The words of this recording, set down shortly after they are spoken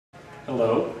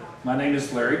Hello, my name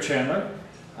is Larry Chandler.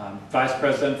 I'm Vice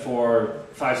President for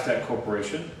Five-Stack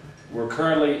Corporation. We're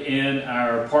currently in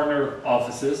our partner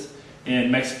offices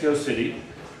in Mexico City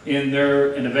in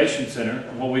their Innovation Center.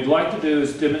 And what we'd like to do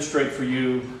is demonstrate for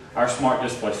you our smart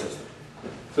display system.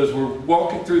 So as we're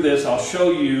walking through this, I'll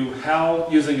show you how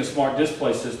using a smart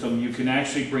display system you can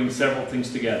actually bring several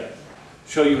things together.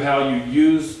 Show you how you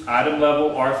use item level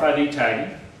RFID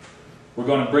tagging. We're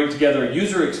going to bring together a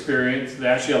user experience that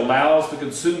actually allows the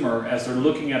consumer, as they're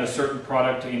looking at a certain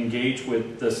product, to engage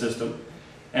with the system.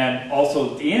 And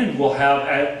also at the end, we'll have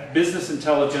a business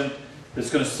intelligence that's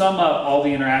going to sum up all the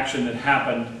interaction that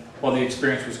happened while the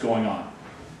experience was going on.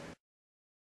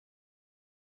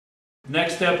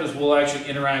 Next step is we'll actually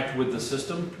interact with the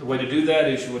system. The way to do that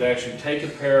is you would actually take a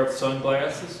pair of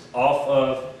sunglasses off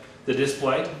of the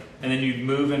display, and then you'd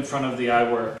move in front of the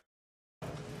eyewear.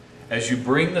 As you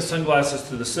bring the sunglasses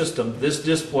to the system, this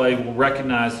display will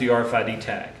recognize the RFID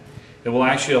tag. It will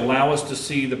actually allow us to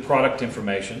see the product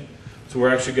information. So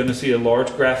we're actually going to see a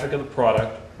large graphic of the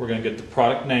product. We're going to get the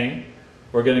product name.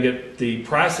 We're going to get the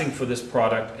pricing for this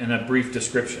product and a brief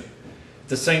description. At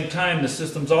the same time, the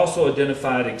system's also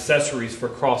identified accessories for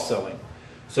cross-selling.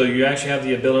 So you actually have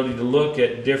the ability to look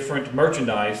at different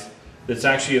merchandise that's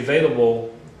actually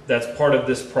available that's part of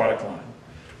this product line.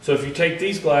 So if you take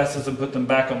these glasses and put them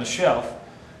back on the shelf,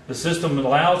 the system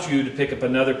allows you to pick up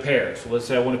another pair. So let's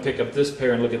say I want to pick up this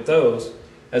pair and look at those.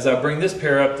 As I bring this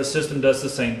pair up, the system does the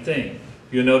same thing.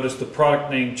 You'll notice the product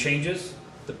name changes,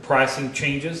 the pricing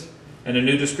changes, and a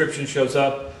new description shows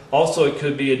up. Also, it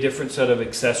could be a different set of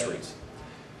accessories.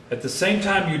 At the same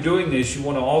time you're doing this, you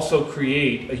want to also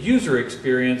create a user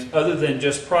experience other than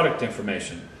just product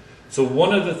information. So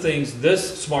one of the things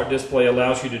this smart display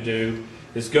allows you to do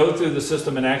is go through the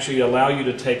system and actually allow you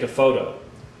to take a photo.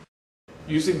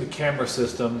 Using the camera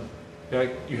system,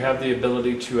 you have the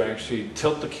ability to actually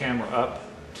tilt the camera up,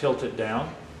 tilt it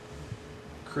down,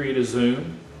 create a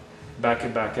zoom, back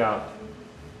and back out.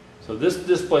 So this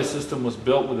display system was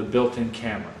built with a built-in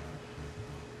camera.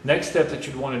 Next step that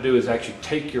you'd want to do is actually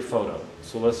take your photo.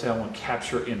 So let's say I want to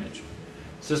capture image.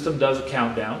 System does a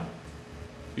countdown.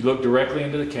 You look directly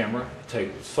into the camera,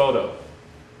 take photo.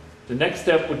 The next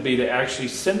step would be to actually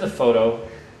send the photo.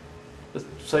 Let's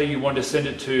say you want to send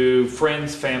it to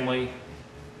friends, family.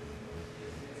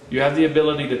 You have the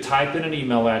ability to type in an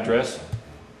email address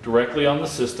directly on the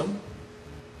system.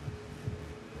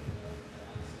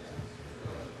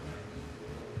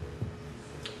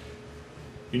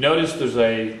 You notice there's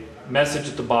a message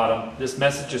at the bottom. This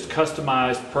message is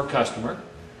customized per customer.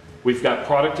 We've got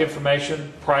product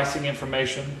information, pricing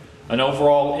information, an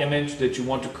overall image that you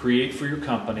want to create for your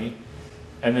company,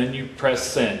 and then you press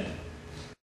send.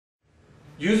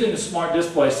 Using the smart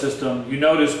display system, you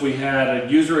notice we had a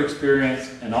user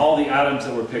experience and all the items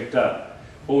that were picked up.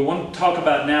 What we want to talk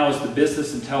about now is the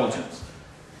business intelligence.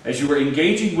 As you were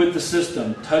engaging with the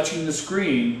system, touching the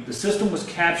screen, the system was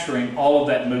capturing all of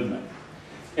that movement.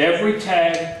 Every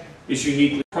tag is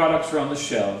uniquely. Products are on the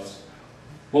shelves.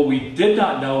 What we did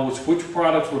not know was which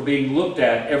products were being looked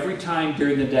at every time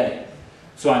during the day.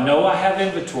 So I know I have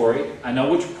inventory, I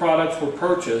know which products were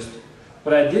purchased,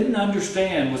 but I didn't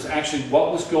understand was actually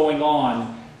what was going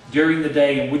on during the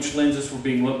day and which lenses were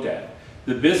being looked at.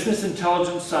 The business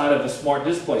intelligence side of a smart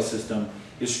display system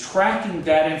is tracking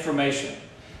that information.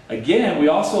 Again, we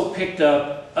also picked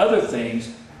up other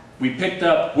things. We picked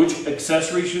up which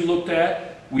accessories you looked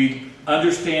at. We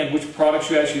understand which products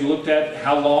you actually looked at,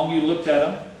 how long you looked at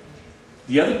them.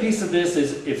 The other piece of this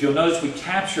is, if you'll notice, we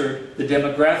captured the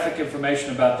demographic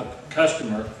information about the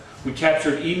customer. We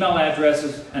captured email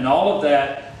addresses and all of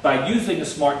that by using a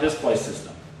smart display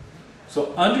system.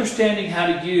 So understanding how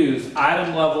to use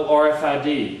item level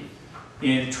RFID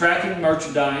in tracking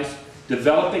merchandise,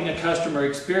 developing a customer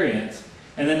experience,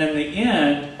 and then in the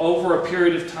end, over a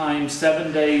period of time,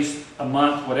 7 days, a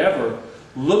month, whatever,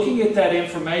 looking at that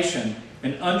information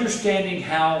and understanding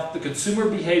how the consumer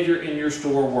behavior in your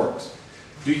store works.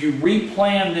 Do you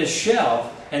replan this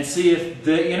shelf and see if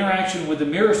the interaction with the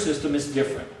mirror system is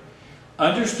different?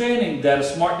 Understanding that a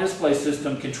smart display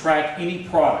system can track any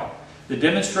product. The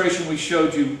demonstration we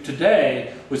showed you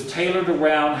today was tailored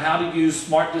around how to use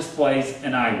smart displays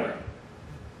in eyewear.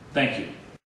 Thank you.